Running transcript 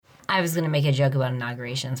I was going to make a joke about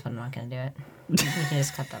inaugurations, but I'm not going to do it. You can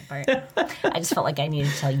just cut that part. I just felt like I needed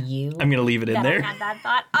to tell you. I'm going to leave it in there. I had that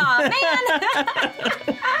thought. Aw, man!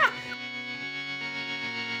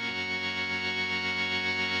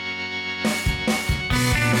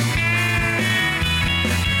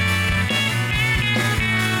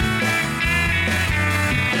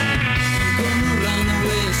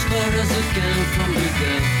 As I can from you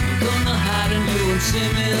then I'm gonna hide and you won't see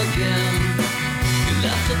me again. You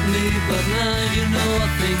laughed at me but now you know I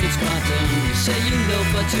think it's my turn. You say you love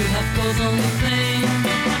but you have caused only pain.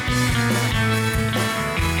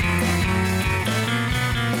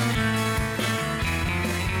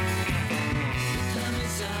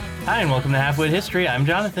 Hi and welcome to Halfway History. I'm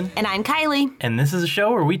Jonathan. And I'm Kylie. And this is a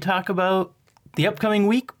show where we talk about the upcoming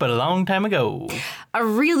week but a long time ago. A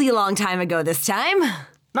really long time ago this time.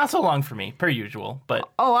 Not so long for me, per usual, but...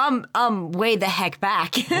 Oh, I'm way the heck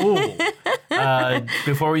back. Ooh.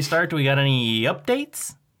 Before we start, do we got any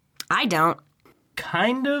updates? I don't.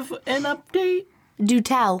 Kind of an update? Do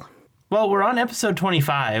tell. Well, we're on episode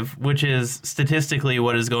 25, which is statistically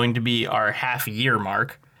what is going to be our half-year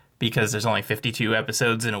mark, because there's only 52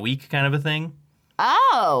 episodes in a week kind of a thing.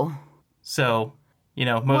 Oh. So, you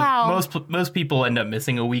know, Wow. most people end up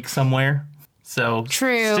missing a week somewhere. So,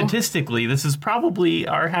 True. Statistically, this is probably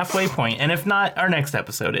our halfway point. And if not, our next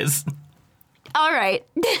episode is. All right.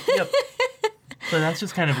 Yep. So that's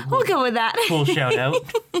just kind of a We'll go with that. cool shout out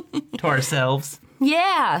to ourselves.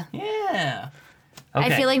 Yeah. Yeah.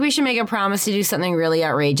 Okay. I feel like we should make a promise to do something really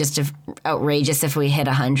outrageous if we hit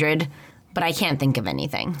 100, but I can't think of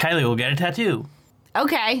anything. Kylie will get a tattoo.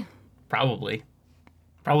 Okay. Probably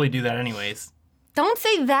do that anyways. Don't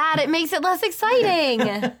say that. It makes it less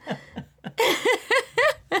exciting.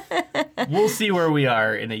 We'll see where we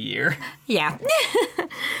are in a year. Yeah.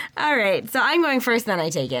 All right. So I'm going first, then I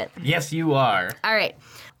take it. Yes, you are. All right.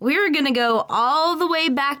 We're going to go all the way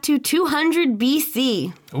back to 200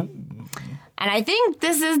 BC. Ooh, And I think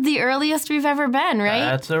this is the earliest we've ever been, right?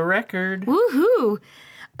 that's a record. Woohoo!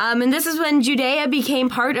 And this is when Judea became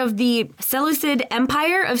part of the Seleucid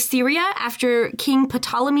Empire of Syria after King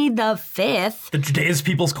Ptolemy V. The Judea's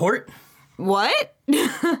People's Court? What?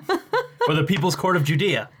 Or the People's Court of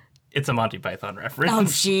Judea. It's a Monty Python reference. Oh,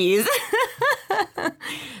 jeez.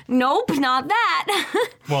 Nope, not that.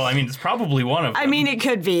 Well, I mean, it's probably one of them. I mean, it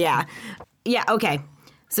could be, yeah. Yeah, okay.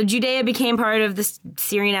 So Judea became part of the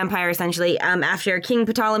Syrian Empire, essentially, after King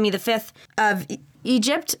Ptolemy V of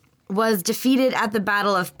Egypt was defeated at the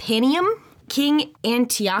Battle of Panium. King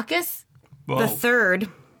Antiochus III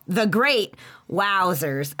the Great.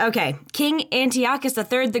 Wowzers. Okay. King Antiochus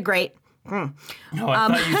III the Great. No, I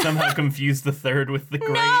thought you somehow confused the third with the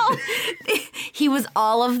great. No! He was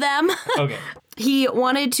all of them. Okay. He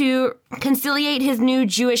wanted to conciliate his new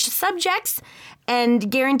Jewish subjects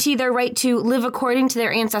and guarantee their right to live according to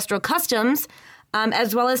their ancestral customs,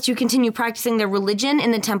 as well as to continue practicing their religion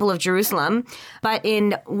in the Temple of Jerusalem. But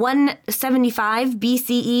in 175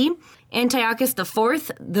 BCE, Antiochus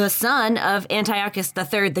IV, the son of Antiochus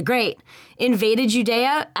III the Great, invaded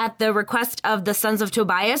Judea at the request of the sons of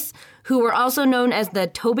Tobias, who were also known as the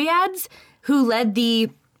Tobiads, who led the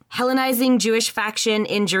Hellenizing Jewish faction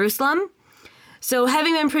in Jerusalem. So,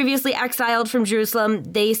 having been previously exiled from Jerusalem,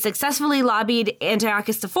 they successfully lobbied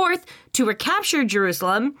Antiochus IV to recapture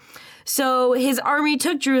Jerusalem. So, his army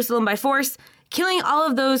took Jerusalem by force, killing all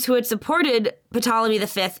of those who had supported Ptolemy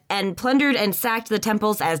V and plundered and sacked the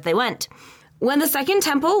temples as they went. When the Second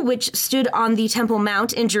Temple, which stood on the Temple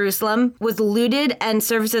Mount in Jerusalem, was looted and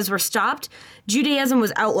services were stopped, Judaism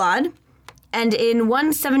was outlawed. And in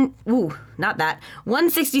 167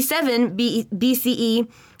 BCE,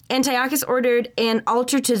 Antiochus ordered an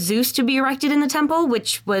altar to Zeus to be erected in the temple,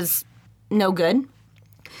 which was no good.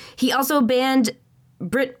 He also banned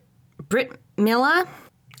Brit Milah.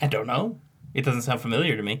 I don't know. It doesn't sound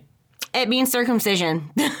familiar to me. It means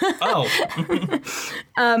circumcision. Oh.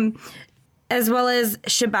 As well as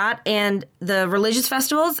Shabbat and the religious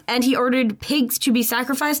festivals. And he ordered pigs to be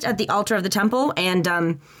sacrificed at the altar of the temple.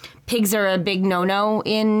 And pigs are a big no-no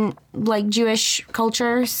in, like, Jewish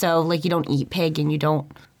culture. So, like, you don't eat pig and you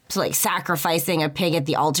don't... So, like, sacrificing a pig at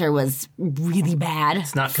the altar was really bad.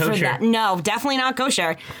 It's not kosher. No, definitely not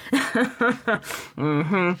kosher.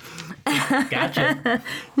 Mm-hmm. Gotcha.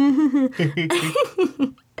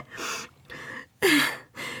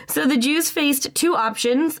 So the Jews faced two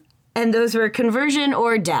options, and those were conversion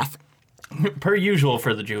or death. Per usual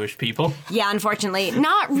for the Jewish people. Yeah, unfortunately.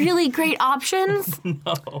 Not really great options.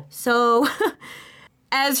 No. So...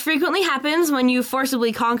 As frequently happens when you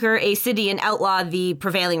forcibly conquer a city and outlaw the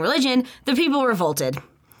prevailing religion, the people revolted.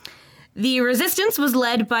 The resistance was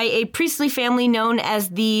led by a priestly family known as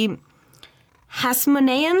the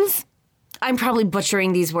Hasmoneans. I'm probably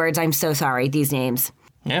butchering these words. I'm so sorry, these names.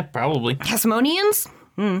 Yeah, probably. Hasmoneans?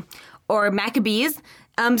 Or Maccabees.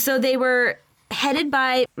 So they were headed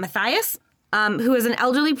by Matthias, who was an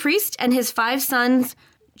elderly priest, and his 5 sons,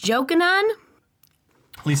 Jochanan.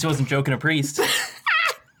 At least he wasn't joking a priest.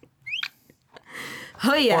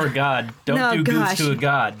 Oh, yeah. Or God. Don't do goose to a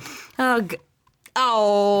god.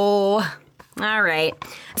 All right.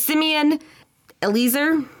 Simeon,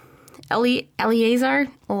 Eleazar,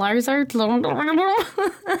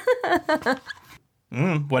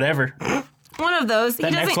 Whatever. one of those.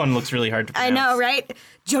 That next one looks really hard to pronounce. I know, right?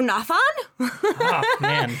 Jonathan? Oh,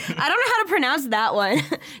 man. I don't know how to pronounce that one.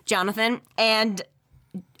 Jonathan. And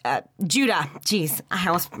Judah. Jeez, I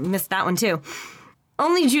almost missed that one too.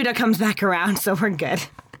 Only Judah comes back around, so we're good.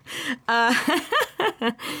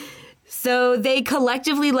 So they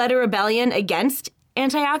collectively led a rebellion against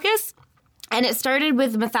Antiochus. And it started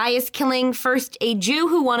with Matthias killing first a Jew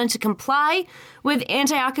who wanted to comply with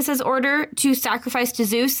Antiochus's order to sacrifice to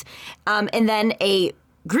Zeus, and then a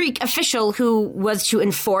Greek official who was to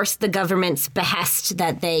enforce the government's behest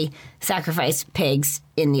that they sacrifice pigs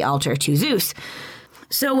in the altar to Zeus.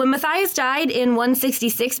 So when Matthias died in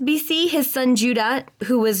 166 BC, his son Judah,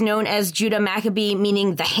 who was known as Judah Maccabee,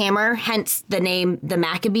 meaning the hammer, hence the name the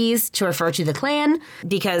Maccabees to refer to the clan,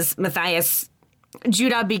 because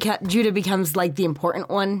Judah becomes like the important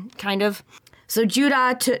one, kind of. So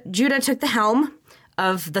Judah took the helm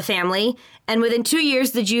of the family, and within 2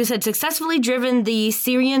 years, the Jews had successfully driven the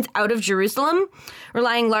Syrians out of Jerusalem,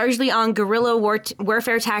 relying largely on guerrilla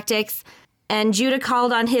warfare tactics. And Judah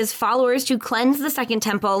called on his followers to cleanse the Second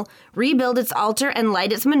Temple, rebuild its altar, and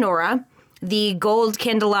light its menorah, the gold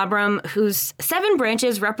candelabrum whose 7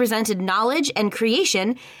 branches represented knowledge and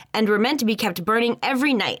creation and were meant to be kept burning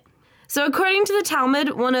every night. So according to the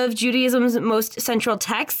Talmud, one of Judaism's most central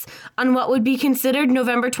texts, on what would be considered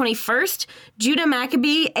November 21st, Judah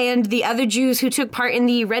Maccabee and the other Jews who took part in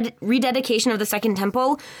the rededication of the Second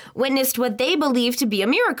Temple witnessed what they believed to be a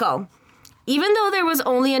miracle. Even though there was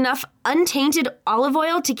only enough untainted olive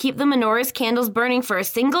oil to keep the menorah's candles burning for a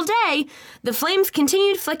single day, the flames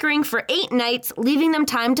continued flickering for 8 nights, leaving them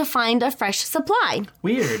time to find a fresh supply.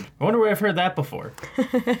 Weird. I wonder where I've heard that before.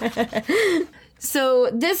 So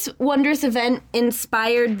this wondrous event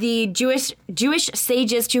inspired the Jewish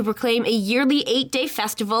sages to proclaim a yearly 8-day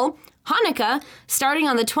festival, Hanukkah, starting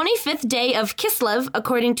on the 25th day of Kislev,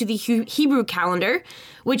 according to the Hebrew calendar,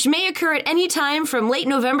 which may occur at any time from late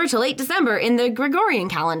November to late December in the Gregorian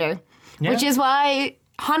calendar, which is why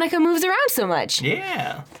Hanukkah moves around so much.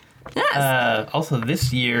 Yeah. Yes. Also,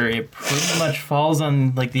 this year, it pretty much falls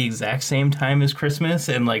on, like, the exact same time as Christmas,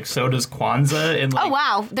 and, like, so does Kwanzaa. And, like, oh,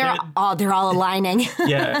 wow. They're all aligning.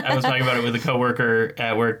 Yeah, I was talking about it with a coworker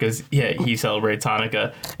at work, because, he celebrates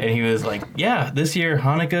Hanukkah, and he was like, this year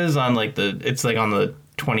Hanukkah's on, like, it's, like, on the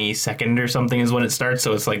 22nd or something is when it starts,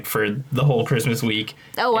 so it's, like, for the whole Christmas week.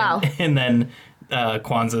 Oh, wow. And then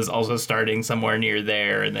Kwanzaa is also starting somewhere near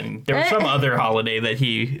there, and then there was some other holiday that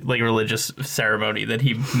religious ceremony that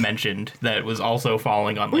he mentioned that was also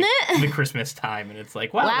falling on like the Christmas time, and it's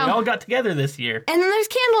like, wow, we all got together this year. And then there's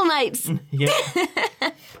candle nights.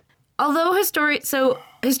 Yeah. Although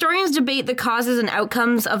historians debate the causes and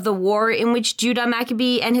outcomes of the war in which Judah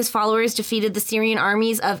Maccabee and his followers defeated the Syrian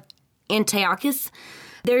armies of Antiochus,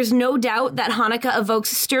 there's no doubt that Hanukkah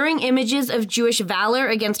evokes stirring images of Jewish valor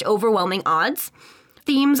against overwhelming odds.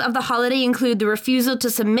 Themes of the holiday include the refusal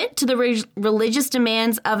to submit to the religious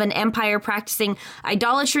demands of an empire practicing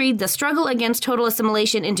idolatry, the struggle against total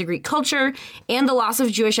assimilation into Greek culture, and the loss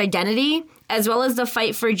of Jewish identity, as well as the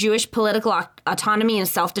fight for Jewish political autonomy and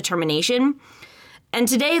self-determination. And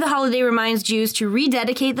today, the holiday reminds Jews to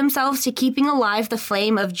rededicate themselves to keeping alive the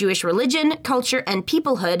flame of Jewish religion, culture, and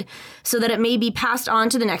peoplehood so that it may be passed on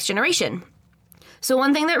to the next generation. So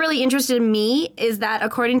one thing that really interested me is that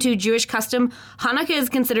according to Jewish custom, Hanukkah is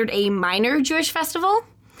considered a minor Jewish festival.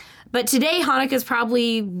 But today, Hanukkah is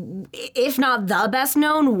probably, if not the best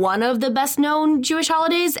known, one of the best known Jewish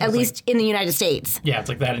holidays, at least in the United States. Yeah, it's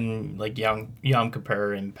like that in like Yom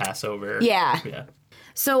Kippur and Passover. Yeah.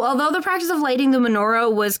 So although the practice of lighting the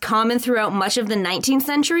menorah was common throughout much of the 19th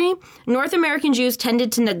century, North American Jews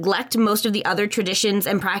tended to neglect most of the other traditions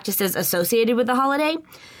and practices associated with the holiday.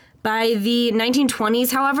 By the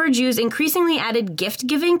 1920s, however, Jews increasingly added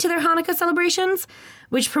gift-giving to their Hanukkah celebrations,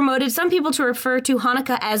 which promoted some people to refer to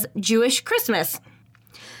Hanukkah as Jewish Christmas.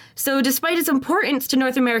 So despite its importance to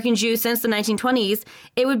North American Jews since the 1920s,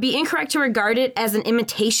 it would be incorrect to regard it as an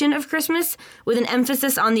imitation of Christmas with an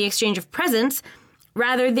emphasis on the exchange of presents,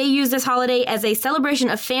 Rather, they use this holiday as a celebration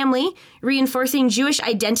of family, reinforcing Jewish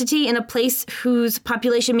identity in a place whose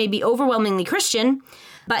population may be overwhelmingly Christian,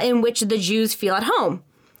 but in which the Jews feel at home.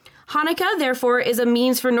 Hanukkah, therefore, is a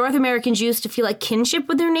means for North American Jews to feel a kinship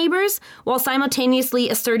with their neighbors while simultaneously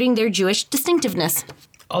asserting their Jewish distinctiveness.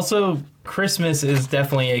 Also, Christmas is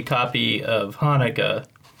definitely a copy of Hanukkah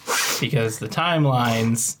because the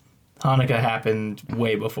timelines, Hanukkah happened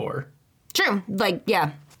way before. True.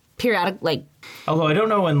 Periodic, Although I don't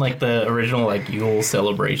know when, the original, Yule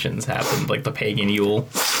celebrations happened, the pagan Yule,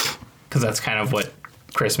 because that's kind of what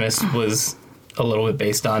Christmas was a little bit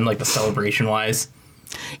based on, the celebration-wise.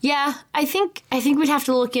 Yeah, I think we'd have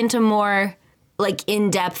to look into more,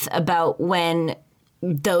 in-depth about when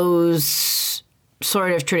those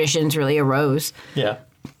sort of traditions really arose. Yeah.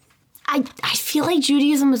 I feel like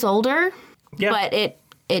Judaism is older, yeah. But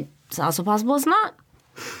it's also possible it's not.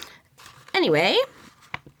 Anyway,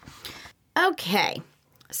 okay.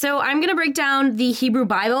 So I'm going to break down the Hebrew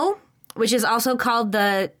Bible, which is also called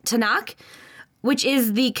the Tanakh, which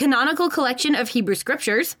is the canonical collection of Hebrew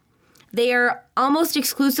scriptures. They are almost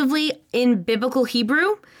exclusively in biblical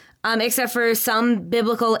Hebrew, except for some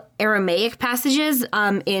biblical Aramaic passages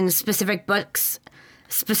in specific books,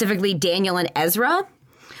 specifically Daniel and Ezra.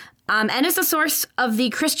 And it's a source of the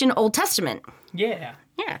Christian Old Testament. Yeah.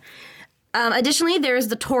 Yeah. Additionally, there is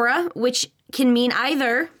the Torah, which can mean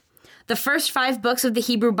either the first 5 books of the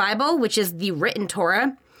Hebrew Bible, which is the written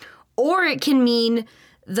Torah, or it can mean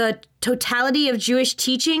the totality of Jewish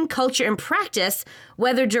teaching, culture, and practice,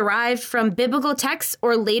 whether derived from biblical texts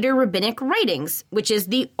or later rabbinic writings, which is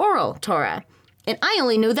the oral Torah. And I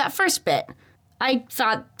only knew that first bit. I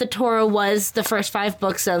thought the Torah was the first 5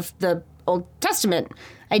 books of the Old Testament.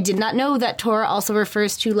 I did not know that Torah also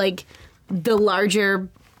refers to, the larger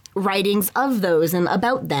writings of those and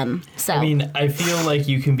about them. So I mean, I feel like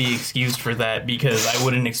you can be excused for that because I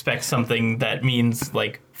wouldn't expect something that means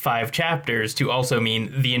 5 chapters to also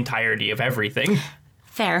mean the entirety of everything.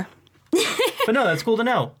 Fair. But no, that's cool to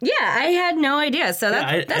know. Yeah, I had no idea. So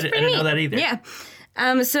that's pretty I didn't neat. know that either. Yeah.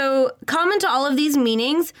 So common to all of these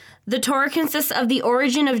meanings, the Torah consists of the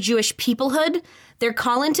origin of Jewish peoplehood, their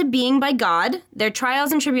call into being by God, their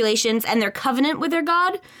trials and tribulations, and their covenant with their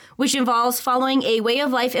God, which involves following a way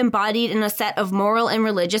of life embodied in a set of moral and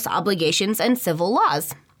religious obligations and civil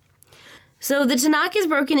laws. So the Tanakh is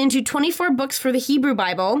broken into 24 books for the Hebrew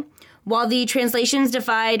Bible, while the translations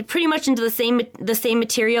divide pretty much into the same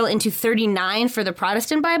material into 39 for the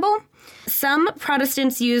Protestant Bible. Some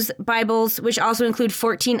Protestants use Bibles which also include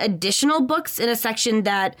 14 additional books in a section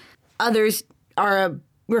that others are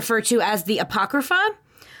referred to as the Apocrypha,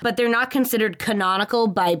 but they're not considered canonical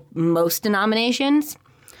by most denominations.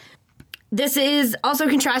 This is also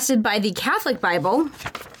contrasted by the Catholic Bible,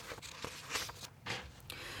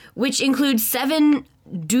 which includes 7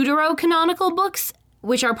 deuterocanonical books,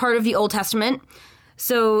 which are part of the Old Testament.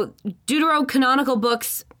 So deuterocanonical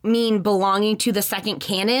books mean belonging to the second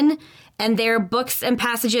canon, and they're books and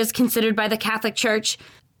passages considered by the Catholic Church,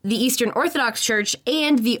 the Eastern Orthodox Church,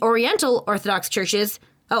 and the Oriental Orthodox Churches.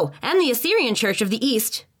 Oh, and the Assyrian Church of the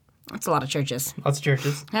East. That's a lot of churches. Lots of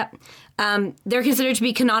churches. Yep. They're considered to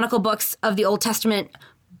be canonical books of the Old Testament,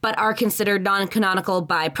 but are considered non-canonical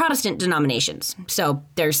by Protestant denominations. So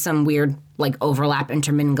there's some weird, overlap,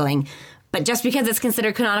 intermingling. But just because it's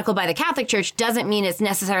considered canonical by the Catholic Church doesn't mean it's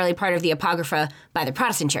necessarily part of the Apocrypha by the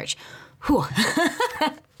Protestant Church. Whew.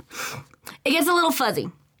 It gets a little fuzzy.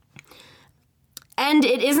 And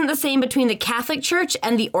it isn't the same between the Catholic Church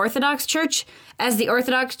and the Orthodox Church, as the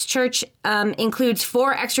Orthodox Church includes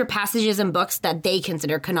 4 extra passages and books that they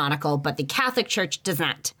consider canonical, but the Catholic Church does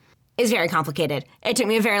not. It's very complicated. It took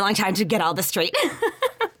me a very long time to get all this straight.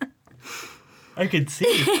 I could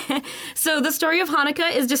see. So the story of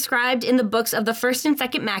Hanukkah is described in the books of the 1st and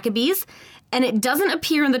 2nd Maccabees, and it doesn't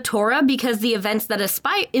appear in the Torah because the events that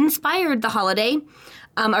inspired the holiday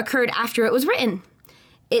occurred after it was written.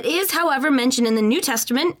 It is, however, mentioned in the New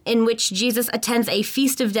Testament, in which Jesus attends a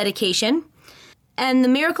feast of dedication. And the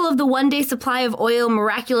miracle of the one-day supply of oil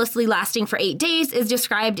miraculously lasting for 8 days is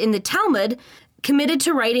described in the Talmud, committed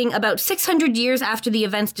to writing about 600 years after the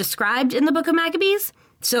events described in the Book of Maccabees,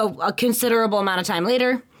 so a considerable amount of time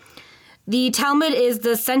later. The Talmud is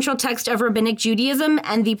the central text of Rabbinic Judaism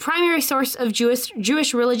and the primary source of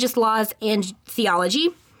Jewish religious laws and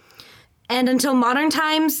theology. And until modern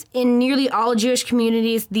times, in nearly all Jewish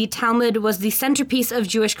communities, the Talmud was the centerpiece of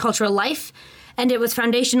Jewish cultural life, and it was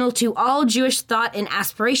foundational to all Jewish thought and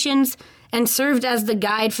aspirations, and served as the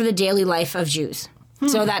guide for the daily life of Jews.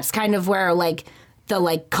 So that's kind of where,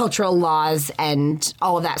 the cultural laws and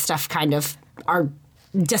all of that stuff kind of are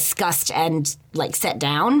discussed and, set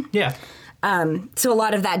down. Yeah. So a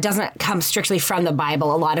lot of that doesn't come strictly from the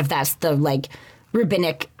Bible. A lot of that's the like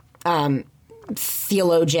rabbinic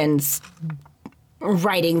theologians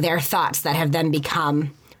writing their thoughts that have then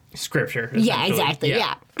become Scripture. Yeah, exactly.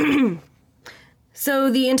 Yeah.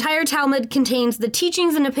 So the entire Talmud contains the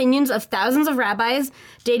teachings and opinions of thousands of rabbis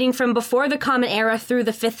dating from before the Common Era through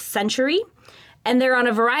the 5th century. And they're on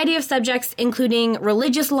a variety of subjects, including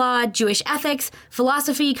religious law, Jewish ethics,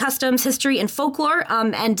 philosophy, customs, history, and folklore,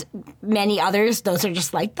 and many others. Those are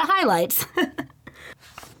just like the highlights.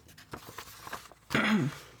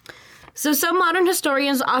 So some modern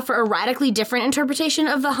historians offer a radically different interpretation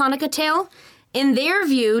of the Hanukkah tale. In their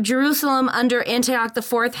view, Jerusalem under Antioch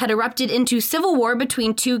IV had erupted into civil war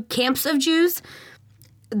between two camps of Jews,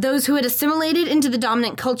 those who had assimilated into the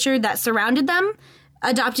dominant culture that surrounded them,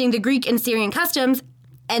 adopting the Greek and Syrian customs,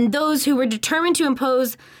 and those who were determined to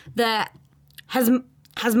impose the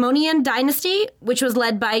Hasmonean dynasty, which was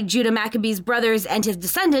led by Judah Maccabee's brothers and his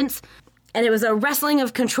descendants, and it was a wrestling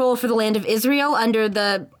of control for the land of Israel under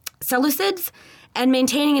the Seleucids and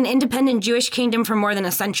maintaining an independent Jewish kingdom for more than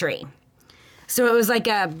a century. So it was like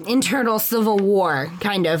a internal civil war,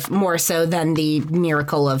 kind of, more so than the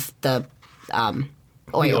miracle of the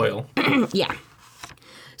oil. Yeah.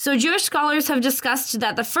 So Jewish scholars have discussed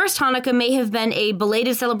that the first Hanukkah may have been a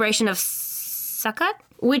belated celebration of Sukkot,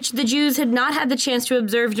 which the Jews had not had the chance to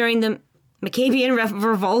observe during the Maccabean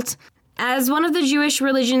revolt. As one of the Jewish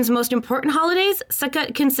religion's most important holidays,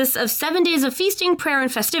 Sukkot consists of 7 days of feasting, prayer,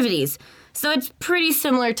 and festivities. So it's pretty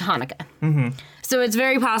similar to Hanukkah. Mm-hmm. So it's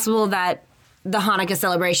very possible that the Hanukkah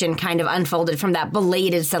celebration kind of unfolded from that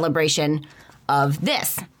belated celebration of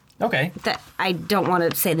this. Okay. That I don't want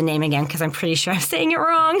to say the name again because I'm pretty sure I'm saying it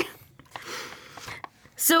wrong.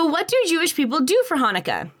 So what do Jewish people do for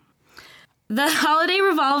Hanukkah? The holiday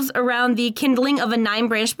revolves around the kindling of a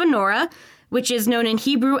 9-branched menorah, which is known in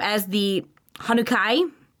Hebrew as the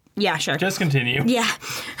Hanukkah. Yeah, sure. Just continue. Yeah.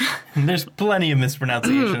 There's plenty of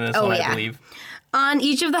mispronunciation in this one, I believe. On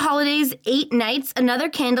each of the holidays' 8 nights, another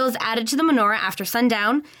candle is added to the menorah after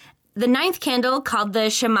sundown. The 9th candle, called the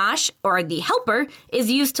shamash, or the helper,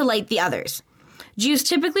 is used to light the others. Jews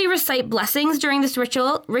typically recite blessings during this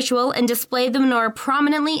ritual and display the menorah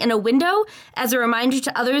prominently in a window as a reminder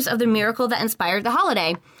to others of the miracle that inspired the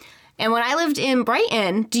holiday. And when I lived in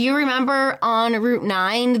Brighton, do you remember on Route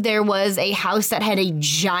 9 there was a house that had a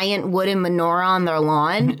giant wooden menorah on their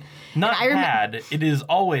lawn? Not had. It is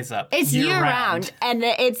always up. It's year-round, and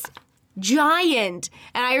it's giant.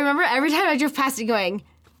 And I remember every time I drove past it going,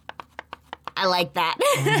 I like that.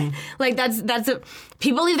 Mm-hmm. Like,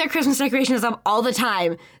 people leave their Christmas decorations up all the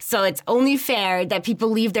time, so it's only fair that people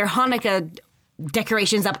leave their Hanukkah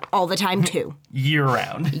decorations up all the time, too.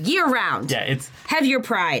 Year-round. Year-round. Yeah, Have your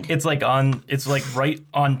pride. It's like right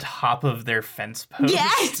on top of their fence post. Yeah,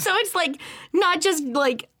 so it's like, not just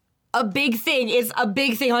like a big thing, it's a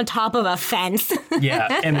big thing on top of a fence.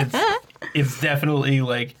 Yeah, and it's definitely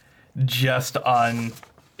like just on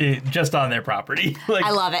their property. Like,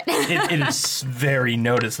 I love it. It is very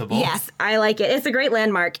noticeable. Yes, I like it. It's a great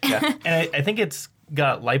landmark. Yeah. And I think it's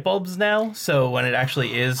got light bulbs now, so when it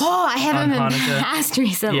actually is I haven't been Hanukkah, past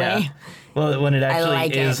recently. Yeah. Well, when it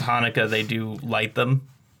actually is it. Hanukkah, they do light them.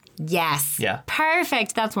 Yes. Yeah.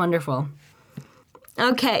 Perfect. That's wonderful.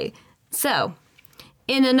 Okay, so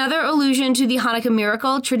in another allusion to the Hanukkah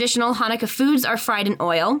miracle, traditional Hanukkah foods are fried in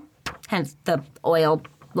oil, hence the oil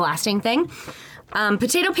lasting thing.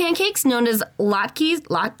 Potato pancakes, known as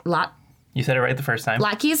latkes. You said it right the first time.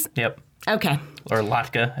 Latkes? Yep. Okay. Or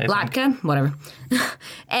latke, I think. Latke, whatever.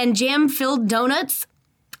 And jam-filled donuts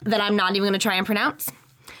that I'm not even going to try and pronounce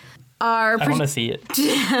are... I want to see it.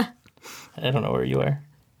 I don't know where you are.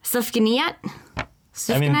 Sufganiyat?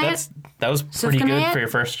 I mean, that was pretty good for your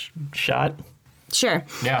first shot. Sure.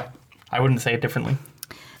 Yeah. I wouldn't say it differently.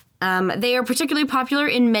 They are particularly popular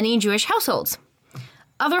in many Jewish households.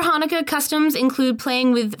 Other Hanukkah customs include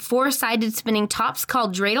playing with 4-sided spinning tops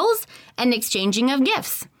called dreidels and exchanging of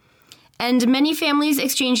gifts. And many families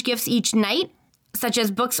exchange gifts each night, such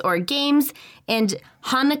as books or games, and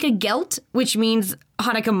Hanukkah gelt, which means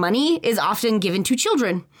Hanukkah money, is often given to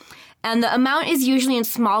children. And the amount is usually in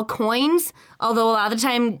small coins, although a lot of the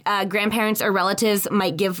time grandparents or relatives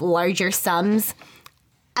might give larger sums.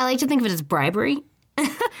 I like to think of it as bribery.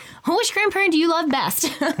 Which grandparent do you love best?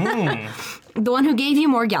 The one who gave you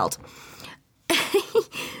more gelt.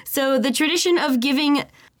 So the tradition of giving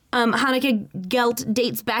Hanukkah gelt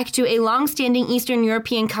dates back to a long-standing Eastern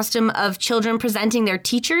European custom of children presenting their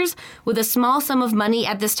teachers with a small sum of money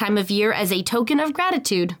at this time of year as a token of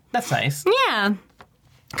gratitude. That's nice. Yeah.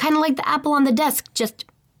 Kind of like the apple on the desk, just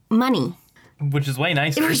money. Which is way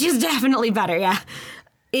nicer. Which is definitely better, yeah.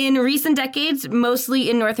 In recent decades, mostly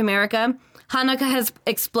in North America, Hanukkah has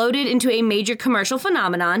exploded into a major commercial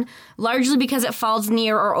phenomenon, largely because it falls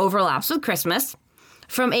near or overlaps with Christmas.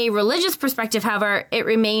 From a religious perspective, however, it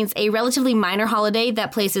remains a relatively minor holiday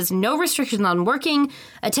that places no restrictions on working,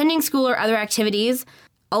 attending school, or other activities,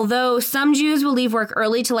 although some Jews will leave work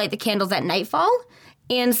early to light the candles at nightfall,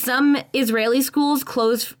 and some Israeli schools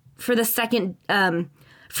close for the second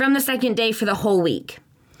from the second day for the whole week.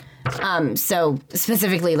 So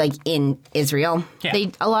specifically, like in Israel,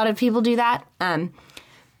 a lot of people do that.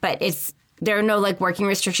 But there are no like working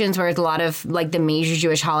restrictions, whereas a lot of like the major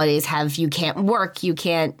Jewish holidays have you can't work, you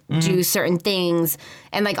can't do certain things,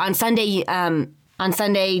 and like on Sunday,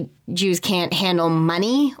 Jews can't handle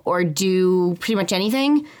money or do pretty much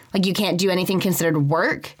anything. Like you can't do anything considered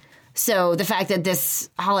work. So the fact that this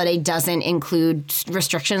holiday doesn't include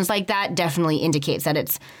restrictions like that definitely indicates that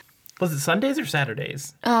it's. Was it Sundays or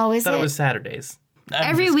Saturdays? Oh, is it? I thought it was Saturdays.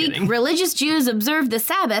 Every week, religious Jews observe the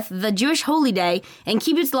Sabbath, the Jewish holy day, and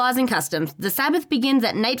keep its laws and customs. The Sabbath begins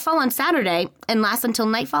at nightfall on Saturday and lasts until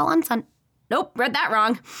nightfall on Sunday. Nope, read that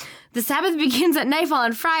wrong. The Sabbath begins at nightfall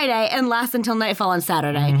on Friday and lasts until nightfall on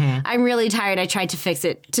Saturday. Mm-hmm. I'm really tired. I tried to fix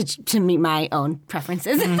it to meet my own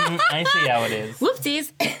preferences. I see how it is.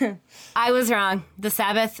 Whoopsies. I was wrong. The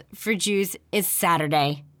Sabbath for Jews is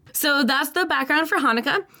Saturday. So that's the background for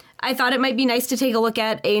Hanukkah. I thought it might be nice to take a look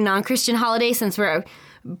at a non-Christian holiday since we're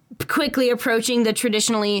quickly approaching the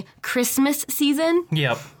traditionally Christmas season.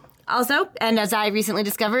 Yep. Also, and as I recently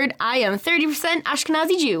discovered, I am 30%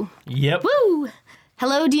 Ashkenazi Jew. Yep. Woo!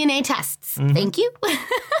 Hello, DNA tests. Mm-hmm. Thank you.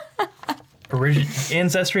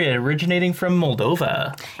 Ancestry originating from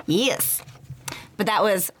Moldova. Yes. But that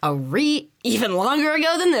was even longer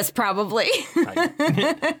ago than this, probably.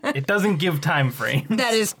 It doesn't give time frame.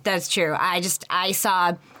 That's true.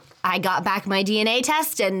 I got back my DNA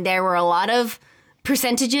test, and there were a lot of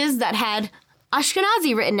percentages that had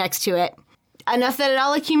Ashkenazi written next to it. Enough that it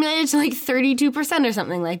all accumulated to like 32% or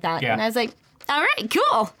something like that. Yeah. And I was like, all right,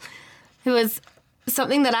 cool. It was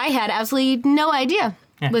something that I had absolutely no idea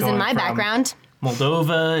was in my background.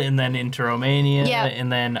 Moldova, and then into Romania,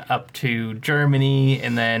 and then up to Germany,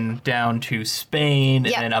 and then down to Spain,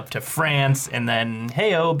 and then up to France, and then,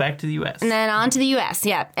 hey-oh, back to the U.S. And then on to the U.S.,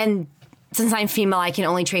 And since I'm female, I can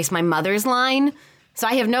only trace my mother's line, so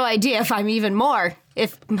I have no idea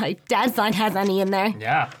if my dad's line has any in there.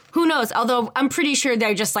 Yeah. Who knows? Although I'm pretty sure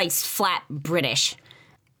they're just like flat British.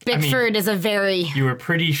 Bickford is a very... You were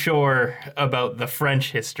pretty sure about the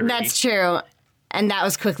French history. That's true. And that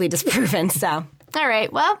was quickly disproven, so... All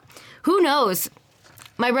right, well, who knows?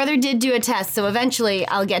 My brother did do a test, so eventually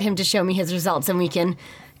I'll get him to show me his results and we can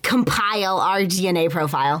compile our DNA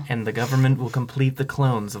profile. And the government will complete the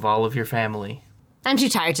clones of all of your family. I'm too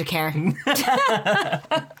tired to care.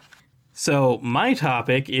 So, my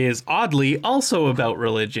topic is oddly also about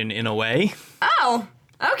religion in a way. Oh,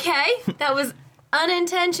 okay. That was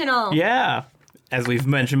unintentional. Yeah. As we've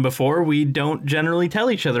mentioned before, we don't generally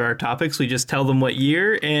tell each other our topics. We just tell them what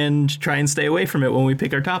year and try and stay away from it when we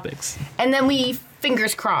pick our topics. And then we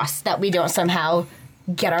fingers crossed that we don't somehow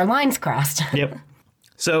get our lines crossed. Yep.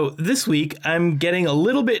 So this week, I'm getting a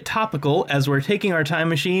little bit topical as we're taking our time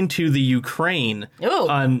machine to the Ukraine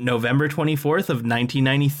on November 24th of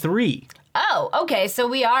 1993. Oh, okay. So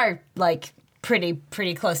we are, like, pretty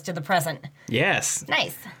close to the present. Yes.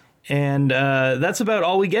 Nice. And that's about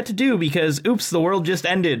all we get to do because, oops, the world just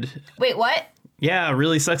ended. Wait, what? Yeah,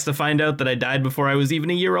 really sucks to find out that I died before I was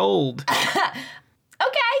even a year old.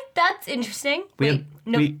 Okay, that's interesting. We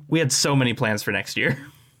had so many plans for next year.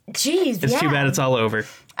 Jeez, It's too bad it's all over.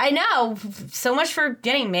 I know. So much for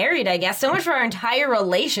getting married, I guess. So much for our entire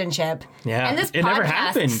relationship. Yeah, and this it never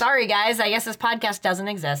happened. Sorry, guys. I guess this podcast doesn't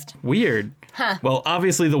exist. Weird. Huh. Well,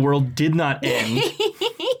 obviously the world did not end.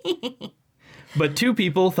 But two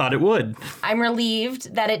people thought it would. I'm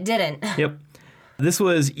relieved that it didn't. Yep. This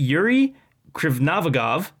was Yuri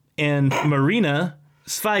Krivnavagov and Marina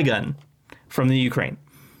Svigun from the Ukraine.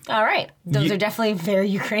 All right. Those are definitely very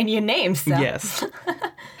Ukrainian names. So. Yes.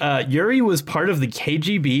 Yuri was part of the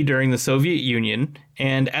KGB during the Soviet Union,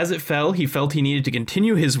 and as it fell, he felt he needed to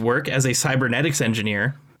continue his work as a cybernetics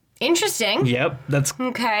engineer. Interesting. Yep, that's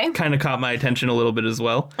kind of caught my attention a little bit as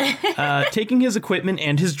well. Taking his equipment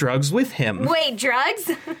and his drugs with him. Wait,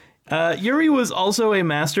 drugs? Yuri was also a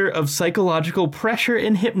master of psychological pressure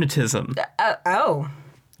and hypnotism. Oh.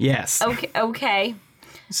 Yes. Okay.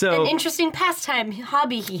 So an interesting pastime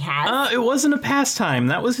hobby he has. It wasn't a pastime.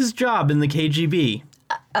 That was his job in the KGB.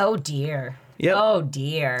 Oh, dear. Yep. Oh,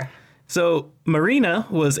 dear. So Marina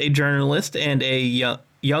was a journalist and a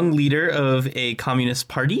young leader of a communist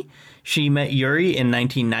party. She met Yuri in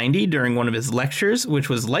 1990 during one of his lectures, which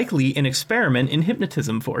was likely an experiment in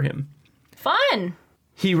hypnotism for him. Fun.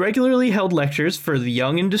 He regularly held lectures for the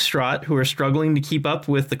young and distraught who are struggling to keep up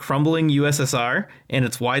with the crumbling USSR and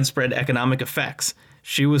its widespread economic effects.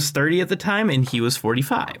 She was 30 at the time, and he was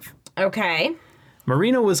 45. Okay.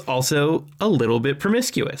 Marina was also a little bit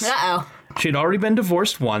promiscuous. Uh-oh. She had already been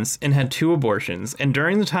divorced once and had 2 abortions, and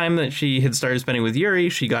during the time that she had started spending with Yuri,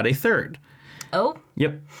 she got a 3rd. Oh?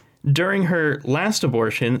 Yep. During her last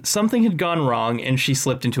abortion, something had gone wrong, and she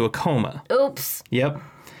slipped into a coma. Oops. Yep.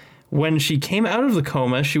 When she came out of the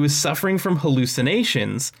coma, she was suffering from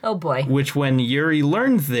hallucinations. Oh, boy. Which, when Yuri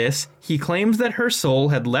learned this, he claimed that her soul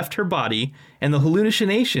had left her body, and the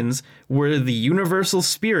hallucinations were the universal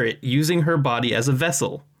spirit using her body as a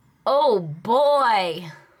vessel. Oh, boy.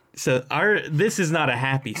 So this is not a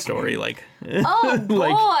happy story, like... Oh, boy.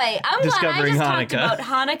 like I'm glad I discovering just talked Hanukkah. about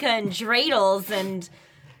Hanukkah and dreidels and...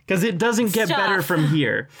 Because it doesn't get Stuff. better from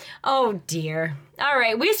here. Oh, dear. All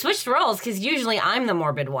right, we switched roles because usually I'm the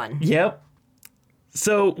morbid one. Yep.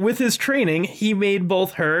 So with his training, he made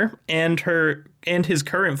both her and his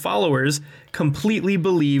current followers completely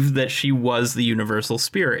believe that she was the universal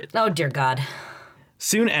spirit. Oh, dear God.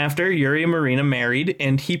 Soon after, Yuri and Marina married,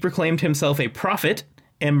 and he proclaimed himself a prophet,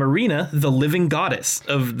 and Marina the living goddess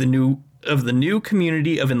of the new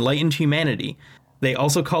community of enlightened humanity. They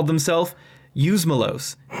also called themselves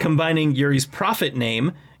Yuzmalos, combining Yuri's prophet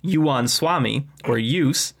name, Yuan Swami, or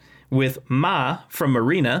Yus, with Ma from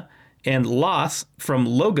Marina, and Los from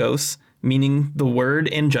Logos, meaning the word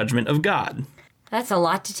and judgment of God. That's a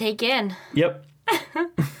lot to take in. Yep.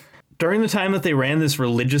 During the time that they ran this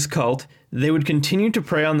religious cult, they would continue to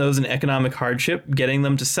prey on those in economic hardship, getting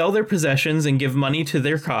them to sell their possessions and give money to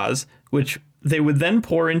their cause, which they would then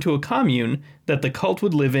pour into a commune that the cult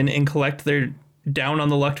would live in and collect their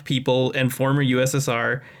down-on-the-luck people and former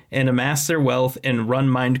USSR and amass their wealth and run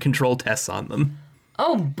mind control tests on them.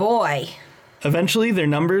 Oh, boy. Eventually, their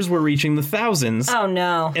numbers were reaching the thousands. Oh,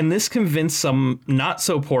 no. And this convinced some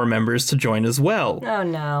not-so-poor members to join as well. Oh,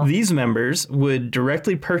 no. These members would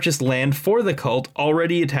directly purchase land for the cult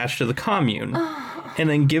already attached to the commune, and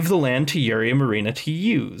then give the land to Yuri and Marina to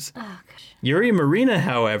use. Oh, gosh. Yuri and Marina,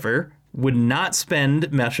 however, would not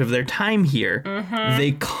spend much of their time here. Mm-hmm.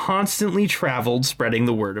 They constantly traveled spreading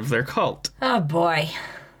the word of their cult. Oh, boy.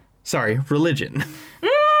 Sorry, religion.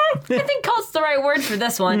 I think cult's the right word for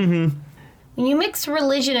this one. Mm-hmm. When you mix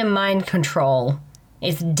religion and mind control,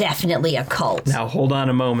 it's definitely a cult. Now, hold on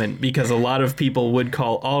a moment, because a lot of people would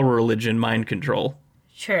call all religion mind control.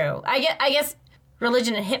 True. I guess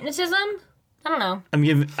religion and hypnotism? I don't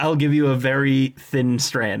know. I'll give you a very thin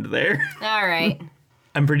strand there. All right.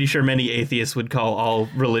 I'm pretty sure many atheists would call all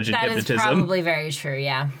religion hypnotism. That is probably very true,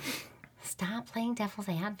 yeah. Stop playing devil's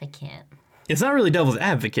advocate. It's not really devil's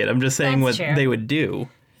advocate. I'm just saying That's what true. they would do.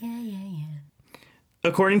 Yeah.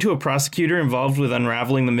 According to a prosecutor involved with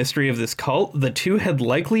unraveling the mystery of this cult, the two had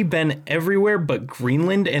likely been everywhere but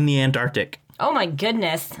Greenland and the Antarctic. Oh, my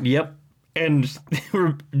goodness. Yep. And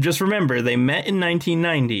just remember, they met in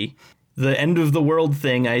 1990. The end of the world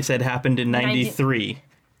thing I said happened in 93.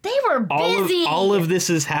 They were busy. All of this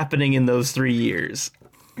is happening in those 3 years.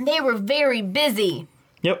 They were very busy.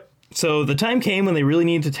 Yep. So the time came when they really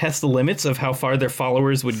needed to test the limits of how far their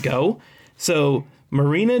followers would go. So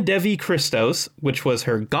Marina Devi Christos, which was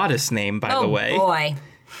her goddess name, by the way. Oh, boy.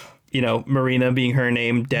 You know, Marina being her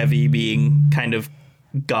name, Devi being kind of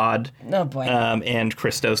God. Oh, boy. And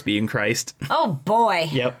Christos being Christ. Oh, boy.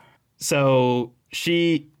 Yep. So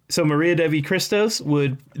Maria Devi Christos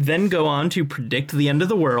would then go on to predict the end of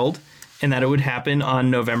the world, and that it would happen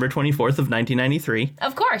on November 24th of 1993.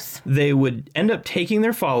 Of course. They would end up taking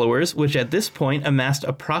their followers, which at this point amassed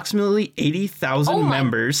approximately 80,000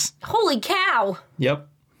 members. Holy cow. Yep.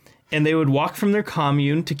 And they would walk from their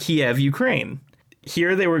commune to Kiev, Ukraine.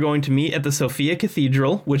 Here they were going to meet at the Sofia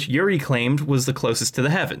Cathedral, which Yuri claimed was the closest to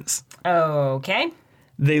the heavens. Okay.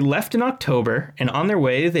 They left in October, and on their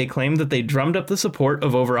way, they claimed that they drummed up the support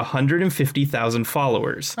of over 150,000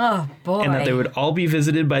 followers. Oh, boy. And that they would all be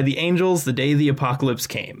visited by the angels the day the apocalypse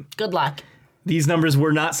came. Good luck. These numbers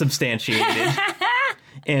were not substantiated.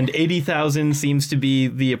 And 80,000 seems to be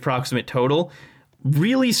the approximate total.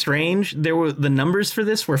 Really strange. The numbers for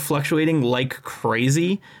this were fluctuating like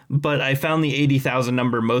crazy, but I found the 80,000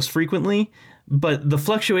 number most frequently. But the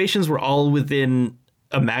fluctuations were all within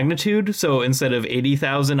a magnitude. So instead of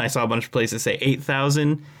 80,000, I saw a bunch of places say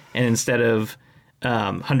 8,000, and instead of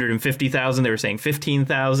 150,000, they were saying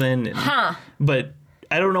 15,000. Huh. But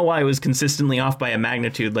I don't know why it was consistently off by a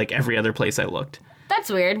magnitude like every other place I looked. That's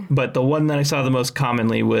weird. But the one that I saw the most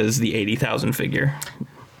commonly was the 80,000 figure.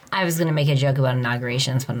 I was going to make a joke about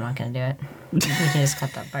inaugurations, but I'm not going to do it. You can just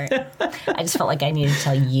cut that part. I just felt like I needed to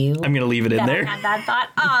tell you. I'm going to leave it in there. I had that thought.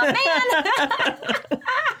 Oh, man.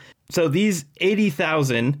 So these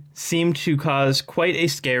 80,000 seemed to cause quite a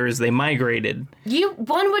scare as they migrated.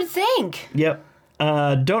 One would think. Yep.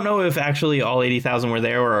 Don't know if actually all 80,000 were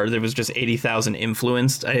there or there was just 80,000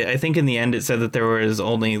 influenced. I think in the end it said that there was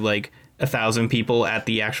only like 1,000 people at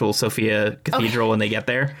the actual Sophia Cathedral when they get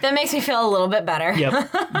there. That makes me feel a little bit better.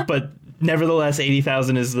 Yep. But nevertheless,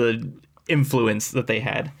 80,000 is the influence that they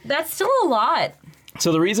had. That's still a lot.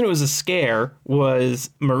 So the reason it was a scare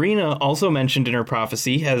was Marina also mentioned in her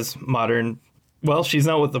prophecy as modern... Well, she's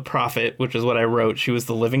not with the prophet, which is what I wrote. She was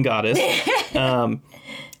the living goddess.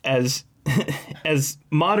 As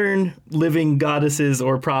modern living goddesses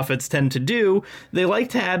or prophets tend to do, they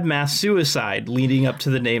like to add mass suicide leading up to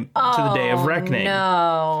the day of reckoning.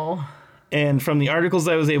 No. And from the articles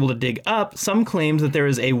I was able to dig up, some claimed that there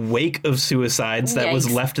was a wake of suicides that was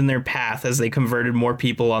left in their path as they converted more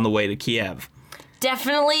people on the way to Kiev.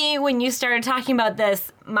 Definitely, when you started talking about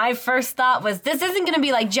this, my first thought was, this isn't going to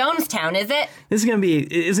be like Jonestown, is it? It isn't going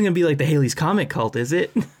to be like the Haley's Comet cult, is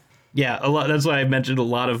it? Yeah, a lot. That's why I mentioned a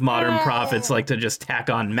lot of modern prophets like to just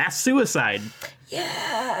tack on mass suicide.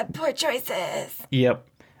 Yeah, poor choices. Yep.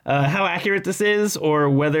 How accurate this is, or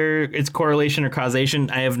whether it's correlation or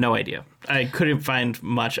causation, I have no idea. I couldn't find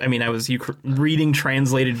much. I mean, I was reading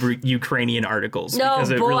translated Ukrainian articles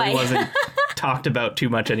because it really wasn't talked about too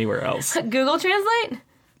much anywhere else. Google Translate?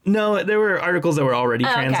 No, there were articles that were already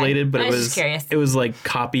translated, but I was just curious. It was like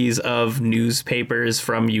copies of newspapers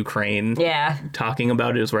from Ukraine. Yeah. Talking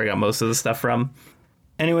about it is where I got most of the stuff from.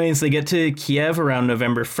 Anyways, they get to Kiev around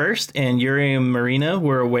November 1st, and Yuri and Marina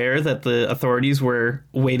were aware that the authorities were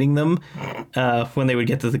waiting them when they would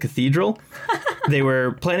get to the cathedral. They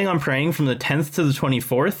were planning on praying from the 10th to the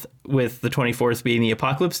 24th, with the 24th being the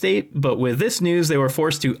apocalypse date, but with this news, they were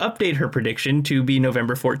forced to update her prediction to be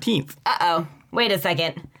November 14th. Uh-oh. Wait a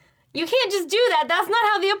second. You can't just do that. That's not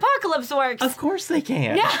how the apocalypse works. Of course they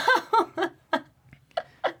can. No.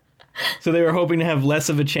 So they were hoping to have less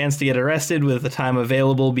of a chance to get arrested with the time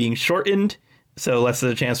available being shortened. So less of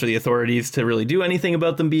a chance for the authorities to really do anything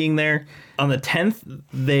about them being there. On the 10th,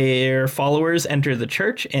 their followers entered the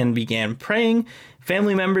church and began praying.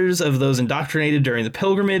 Family members of those indoctrinated during the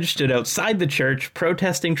pilgrimage stood outside the church,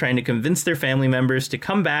 protesting, trying to convince their family members to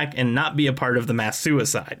come back and not be a part of the mass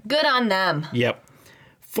suicide. Good on them. Yep.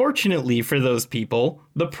 Fortunately for those people,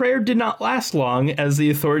 the prayer did not last long as the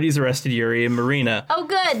authorities arrested Yuri and Marina. Oh,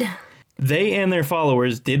 good. They and their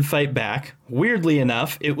followers did fight back. Weirdly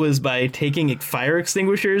enough, it was by taking fire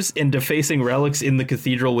extinguishers and defacing relics in the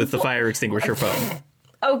cathedral with the fire extinguisher foam.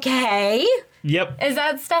 Okay. Yep. Is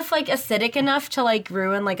that stuff, like, acidic enough to, like,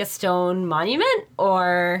 ruin, like, a stone monument?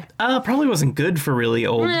 Or... Probably wasn't good for really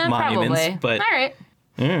old monuments. Probably. But, all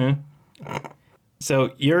right.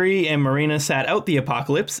 So Yuri and Marina sat out the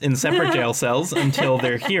apocalypse in separate jail cells until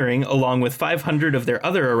their hearing, along with 500 of their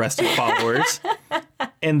other arrested followers.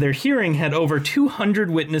 And their hearing had over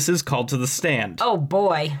 200 witnesses called to the stand. Oh,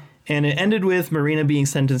 boy. And it ended with Marina being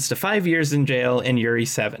sentenced to 5 years in jail and Yuri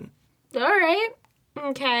 7. All right.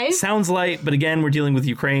 Okay. Sounds light, but again, we're dealing with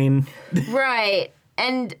Ukraine. Right.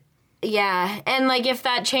 And, yeah. And, like, if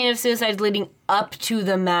that chain of suicides leading up to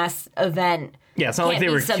the mass event... Yeah, it's not like they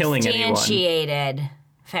were killing anyone. Substantiated.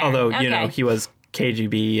 Fair. Although, you know, he was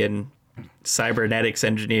KGB and cybernetics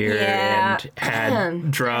engineer and had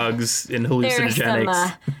drugs and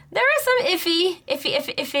hallucinogenics. There are some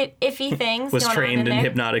iffy things. Was trained in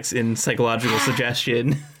hypnotics and psychological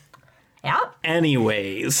suggestion. Yeah.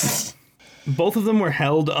 Anyways, both of them were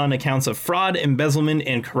held on accounts of fraud, embezzlement,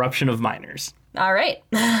 and corruption of minors. All right.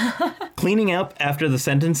 Cleaning up after the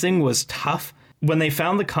sentencing was tough. When they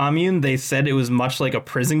found the commune, they said it was much like a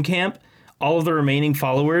prison camp. All of the remaining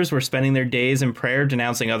followers were spending their days in prayer,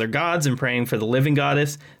 denouncing other gods and praying for the living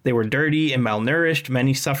goddess. They were dirty and malnourished.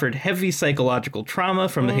 Many suffered heavy psychological trauma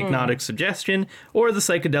from the hypnotic suggestion or the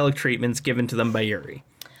psychedelic treatments given to them by Yuri.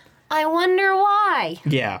 I wonder why.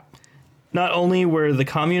 Yeah. Not only were the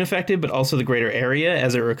commune affected, but also the greater area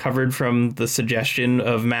as it recovered from the suggestion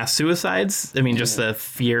of mass suicides. I mean, just the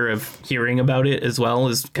fear of hearing about it as well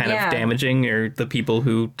is kind of damaging, or the people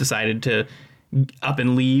who decided to up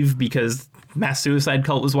and leave because mass suicide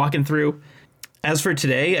cult was walking through. As for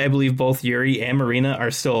today, I believe both Yuri and Marina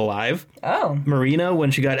are still alive. Oh. Marina,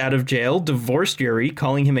 when she got out of jail, divorced Yuri,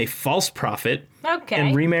 calling him a false prophet. Okay.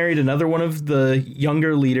 And remarried another one of the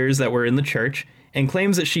younger leaders that were in the church, and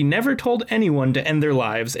claims that she never told anyone to end their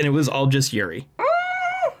lives, and it was all just Yuri.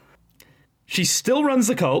 She still runs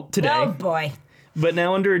the cult today. Oh, boy. but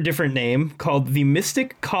now under a different name called the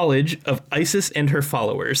Mystic College of Isis and Her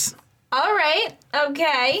Followers. All right.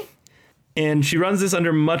 Okay. And she runs this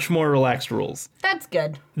under much more relaxed rules. That's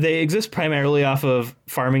good. They exist primarily off of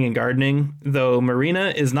farming and gardening, though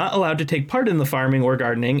Marina is not allowed to take part in the farming or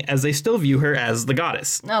gardening as they still view her as the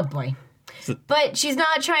goddess. Oh, boy. But she's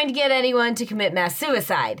not trying to get anyone to commit mass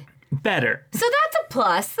suicide. Better. So that's a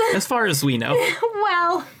plus. As far as we know.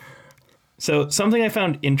 Well. So something I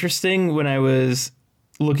found interesting when I was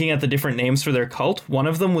looking at the different names for their cult, one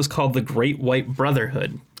of them was called the Great White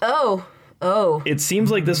Brotherhood. Oh. It seems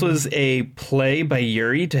like this was a play by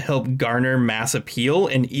Yuri to help garner mass appeal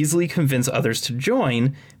and easily convince others to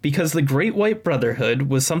join, because the Great White Brotherhood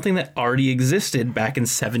was something that already existed back in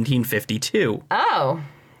 1752. Oh.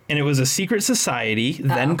 And it was a secret society,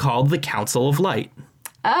 then called the Council of Light.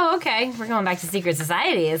 Oh, okay. We're going back to secret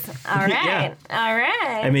societies. All right. Yeah. All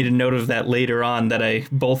right. I made a note of that later on, that I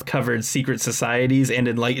both covered secret societies and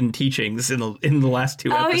enlightened teachings in the last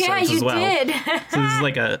two episodes as well. Oh, yeah, you did. So this is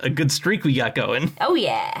like a good streak we got going. Oh,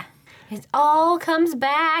 yeah. It all comes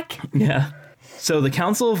back. Yeah. So the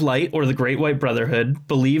Council of Light, or the Great White Brotherhood,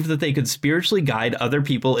 believed that they could spiritually guide other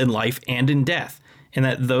people in life and in death, and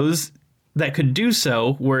that those that could do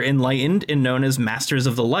so were enlightened and known as Masters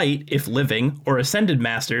of the Light if living, or Ascended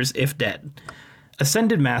Masters if dead.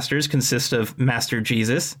 Ascended Masters consist of Master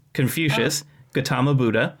Jesus, Confucius, Gautama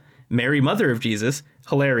Buddha, Mary Mother of Jesus,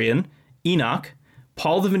 Hilarion, Enoch,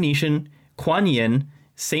 Paul the Venetian, Kuan Yin,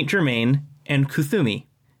 Saint Germain, and Kuthumi.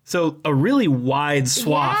 So a really wide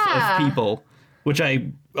swath of people, which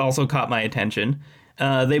I also caught my attention.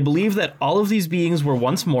 They believe that all of these beings were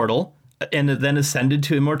once mortal and then ascended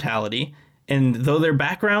to immortality, and though their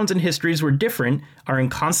backgrounds and histories were different, are in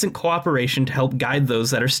constant cooperation to help guide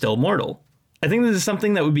those that are still mortal. I think this is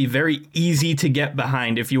something that would be very easy to get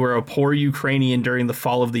behind if you were a poor Ukrainian during the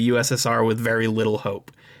fall of the USSR with very little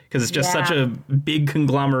hope, because it's just such a big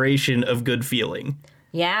conglomeration of good feeling.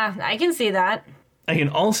 Yeah, I can see that. I can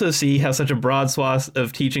also see how such a broad swath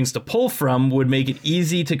of teachings to pull from would make it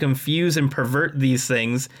easy to confuse and pervert these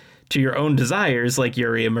things to your own desires, like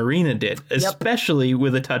Yuri and Marina did, especially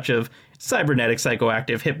with a touch of cybernetic,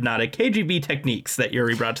 psychoactive, hypnotic, KGB techniques that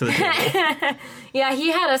Yuri brought to the table. Yeah,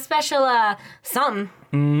 he had a special, something.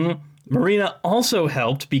 Mm-hmm. Marina also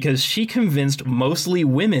helped because she convinced mostly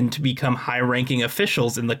women to become high-ranking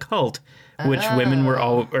officials in the cult, which women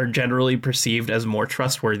are generally perceived as more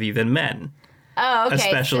trustworthy than men. Oh, okay.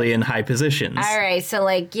 Especially in high positions. All right, so,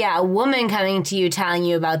 like, yeah, a woman coming to you telling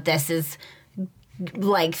you about this is,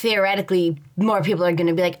 like, theoretically, more people are going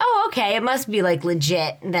to be like, oh, okay, it must be, like,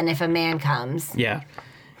 legit than if a man comes. Yeah.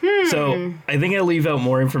 So I think I'll leave out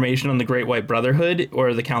more information on the Great White Brotherhood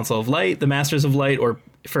or the Council of Light, the Masters of Light, or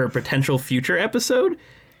for a potential future episode,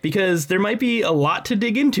 because there might be a lot to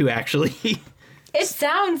dig into, actually. It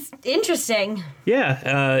sounds interesting. Yeah,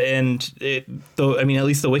 though at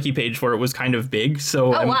least the wiki page for it was kind of big,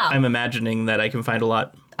 so I'm imagining that I can find a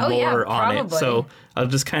lot more on it. So I'll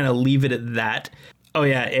just kind of leave it at that. Oh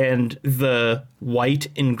yeah, and the white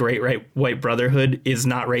in Great White Brotherhood is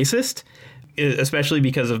not racist, especially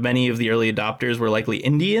because of many of the early adopters were likely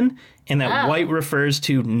Indian, and that white refers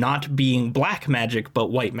to not being black magic,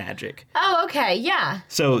 but white magic. Oh, okay, yeah.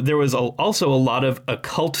 So there was also a lot of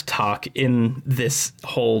occult talk in this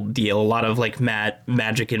whole deal, a lot of like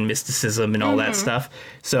magic and mysticism and all that stuff.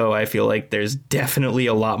 So I feel like there's definitely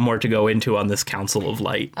a lot more to go into on this Council of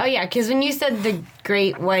Light. Oh yeah, because when you said the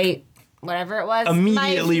Great White, whatever it was,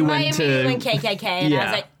 immediately went KKK, and I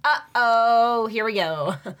was like, uh-oh, here we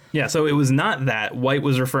go. Yeah, so it was not that. White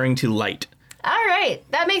was referring to light. All right,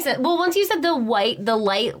 that makes sense. Well, once you said the light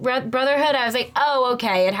brotherhood, I was like, oh,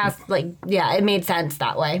 okay, it has, like, yeah, it made sense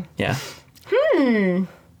that way. Yeah.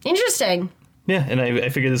 Interesting. Yeah, and I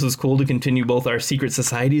figured this was cool to continue both our secret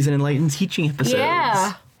societies and enlightened teaching episodes.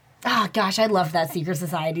 Yeah. Oh, gosh, I loved that secret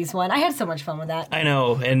societies one. I had so much fun with that. I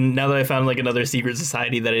know, and now that I found, like, another secret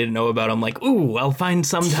society that I didn't know about, I'm like, ooh, I'll find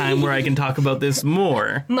some time where I can talk about this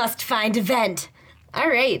more. Must find event. All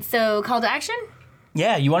right, so call to action?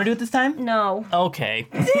 Yeah, you want to do it this time? No. Okay.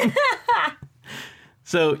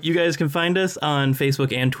 So you guys can find us on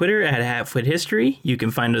Facebook and Twitter at Halfwit History. You can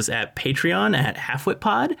find us at Patreon at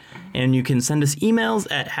HalfwitPod. And you can send us emails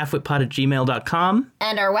at halfwitpod@gmail.com.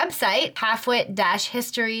 And our website,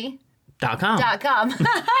 halfwit-history.com.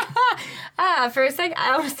 For a second,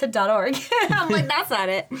 I almost said .org. I'm like, that's not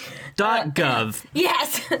it. .gov.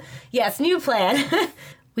 Yes. Yes, new plan.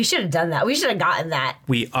 We should have done that. We should have gotten that.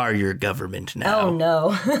 We are your government now. Oh,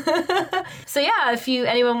 no. So, yeah, if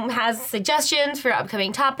anyone has suggestions for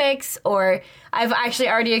upcoming topics, or I've actually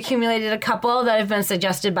already accumulated a couple that have been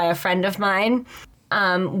suggested by a friend of mine.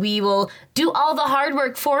 We will do all the hard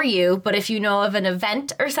work for you, but if you know of an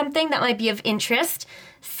event or something that might be of interest,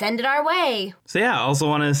 send it our way. So yeah, I also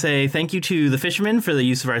want to say thank you to The Fisherman for the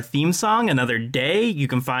use of our theme song, Another Day. You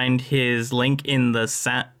can find his link in the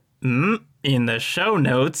show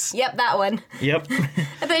notes. Yep, that one. Yep.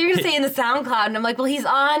 I thought you were going to say in the SoundCloud, and I'm like, well, he's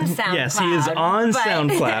on SoundCloud. Yes, he is on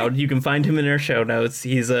SoundCloud. You can find him in our show notes.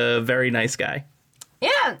 He's a very nice guy.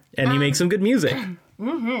 Yeah. And he makes some good music.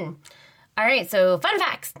 Mm-hmm. All right, so fun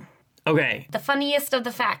facts. Okay. The funniest of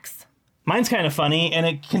the facts. Mine's kind of funny, and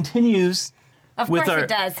it continues Of course it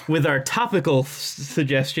does. with our topical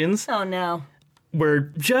suggestions. Oh, no.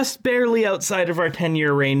 We're just barely outside of our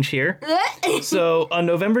 10-year range here. So, on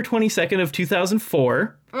November 22nd of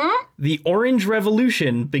 2004, the Orange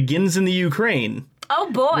Revolution begins in the Ukraine. Oh,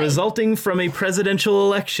 boy. Resulting from a presidential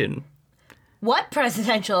election. What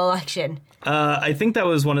presidential election? I think that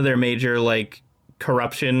was one of their major,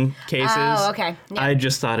 corruption cases. Oh, okay. Yeah. I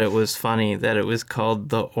just thought it was funny that it was called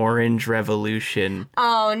the Orange Revolution.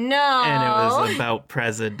 Oh, no. And it was about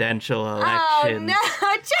presidential elections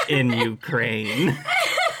in Ukraine.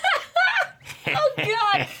 Oh,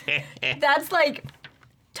 God. That's,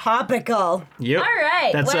 topical. Yep. All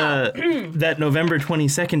right. That's that November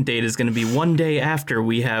 22nd date is going to be one day after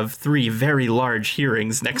we have 3 very large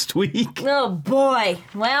hearings next week. Oh, boy.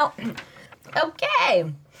 Well,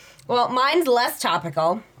 okay. Well, mine's less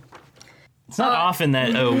topical. It's not often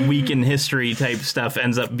that a week in history type stuff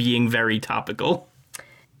ends up being very topical.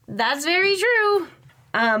 That's very true.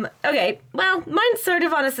 Okay, well, mine's sort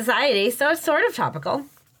of on a society, so it's sort of topical.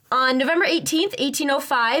 On November 18th,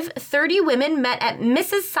 1805, 30 women met at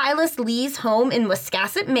Mrs. Silas Lee's home in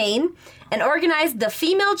Wiscasset, Maine, and organized the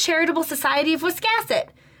Female Charitable Society of Wiscasset,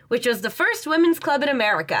 which was the first women's club in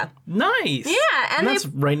America. Nice. Yeah, and that's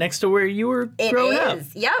right next to where you were growing up. It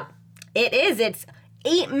is, yep. It is. It's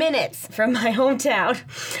 8 minutes from my hometown.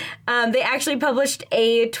 They actually published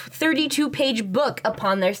a 32-page book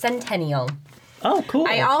upon their centennial. Oh, cool.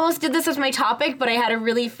 I almost did this as my topic, but I had a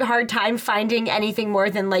really hard time finding anything more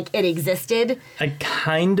than, it existed. I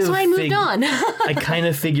kind of... So I moved on. I kind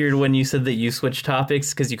of figured when you said that you switched topics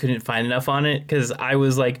because you couldn't find enough on it, because I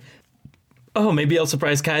was like, oh, maybe I'll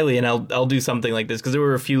surprise Kylie and I'll do something like this, because there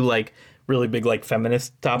were a few, really big,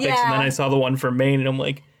 feminist topics, and then I saw the one for Maine, and I'm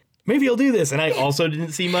like... Maybe I'll do this. And I also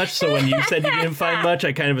didn't see much, so when you said you didn't find much,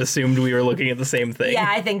 I kind of assumed we were looking at the same thing. Yeah,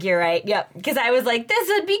 I think you're right. Yep. Because I was like, this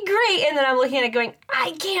would be great. And then I'm looking at it going,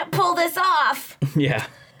 I can't pull this off. Yeah.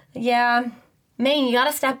 Yeah. Maine, you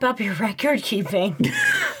gotta step up your record keeping.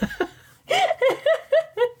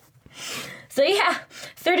 So yeah,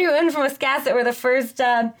 30 women from Wiscasset were the first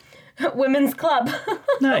women's club.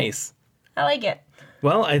 Nice. I like it.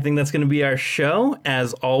 Well, I think that's going to be our show.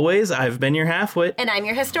 As always, I've been your halfwit. And I'm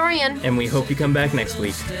your historian. And we hope you come back next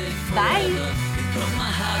week. Bye.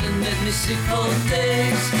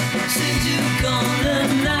 Thank you.